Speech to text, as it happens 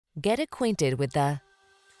Get acquainted with the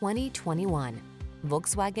 2021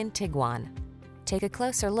 Volkswagen Tiguan. Take a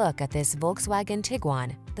closer look at this Volkswagen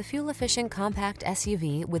Tiguan, the fuel-efficient compact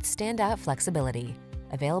SUV with standout flexibility.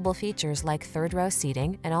 Available features like third-row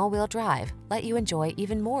seating and all-wheel drive let you enjoy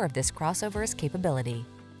even more of this crossover's capability.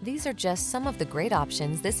 These are just some of the great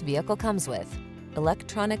options this vehicle comes with: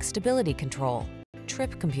 electronic stability control,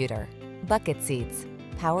 trip computer, bucket seats,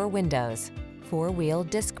 power windows, four-wheel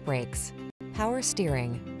disc brakes, power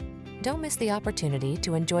steering. Don't miss the opportunity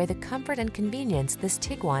to enjoy the comfort and convenience this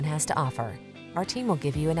Tiguan has to offer. Our team will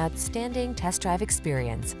give you an outstanding test drive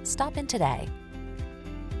experience. Stop in today.